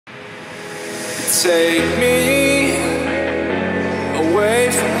take me away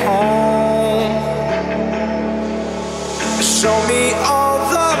from home. Show me all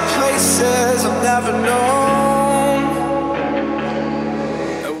the places I've never known.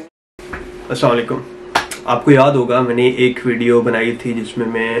 अस्सलाम वालेकुम। आपको याद होगा मैंने एक वीडियो बनाई थी जिसमें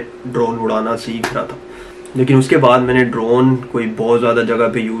मैं ड्रोन उड़ाना सीख रहा था, लेकिन उसके बाद मैंने ड्रोन कोई बहुत ज़्यादा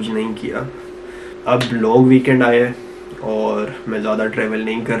जगह पे यूज़ नहीं किया। अब लॉन्ग वीकेंड आया है और मैं ज़्यादा ट्रैवल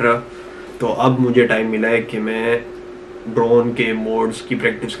नहीं कर रहा, तो अब मुझे टाइम मिला है कि मैं ड्रोन के मोड्स की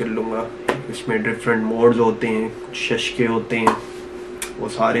प्रैक्टिस कर लूँगा। इसमें डिफरेंट मोड्स होते हैं, कुछ शशके होते हैं, वो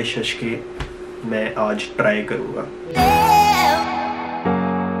सारे शशके मैं आज ट्राई करूँगा।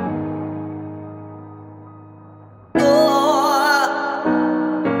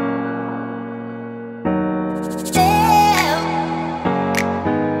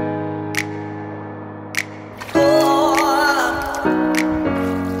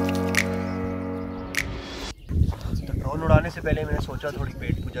 ड्रोन उड़ाने से पहले मैंने सोचा थोड़ी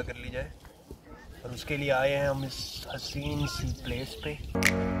पेट पूजा कर ली जाए, और उसके लिए आए हैं हम इस हसीन सी प्लेस पे।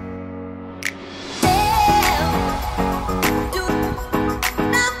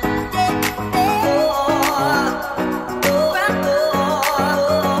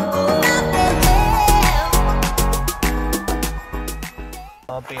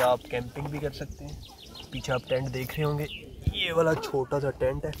 यहाँ पे आप कैंपिंग भी कर सकते हैं। पीछे आप टेंट देख रहे होंगे, ये वाला छोटा सा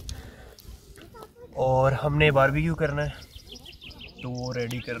टेंट है, और हमने बारबेक्यू करना है तो वो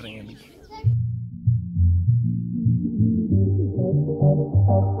रेडी कर रहे हैं अभी।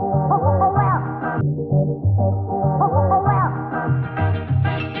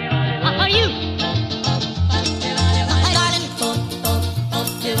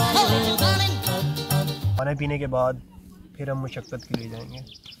 खाने पीने के बाद फिर हम मुशक्क़त के लिए जाएंगे।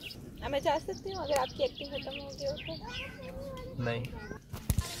 मैं जा सकती हूँ अगर आपकी एक्टिंग खत्म हो गई हो तो? नहीं,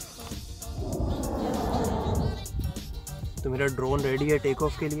 तो मेरा ड्रोन रेडी है टेक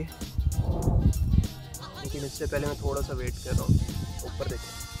ऑफ के लिए, लेकिन इससे पहले मैं थोड़ा सा वेट कर रहा हूँ। ऊपर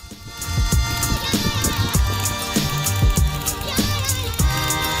देखें,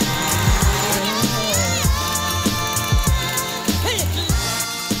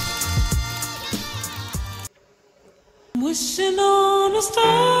 wishing on a star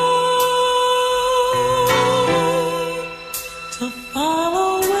to follow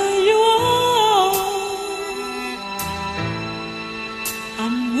where you are.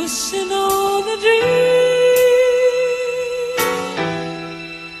 I'm wishing on a dream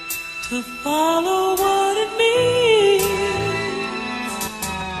to follow what it means.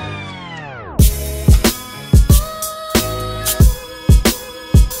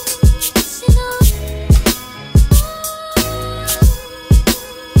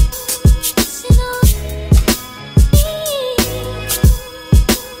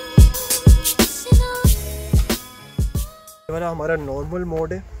 ये वाला हमारा नॉर्मल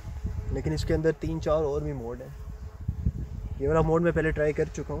मोड है, लेकिन इसके अंदर 3-4 और भी मोड हैं। ये वाला मोड मैं पहले ट्राई कर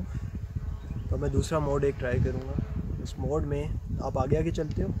चुका हूँ, तो मैं दूसरा मोड एक ट्राई करूँगा। इस मोड में आप आगे आगे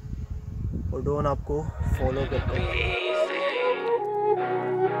चलते हो और ड्रोन आपको फॉलो करता है।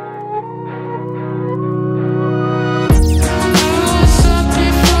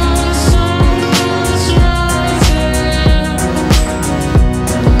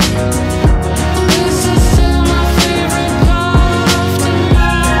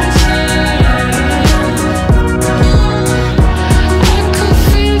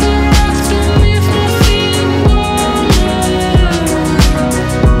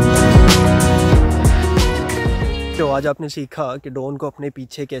 तो आज आपने सीखा कि ड्रोन को अपने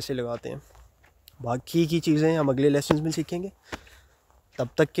पीछे कैसे लगाते हैं। बाकी की चीज़ें हम अगले लेसन में सीखेंगे। तब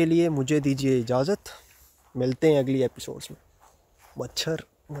तक के लिए मुझे दीजिए इजाज़त, मिलते हैं अगली एपिसोड्स में। मच्छर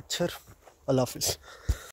मच्छर, अल्लाह हाफ़िज़।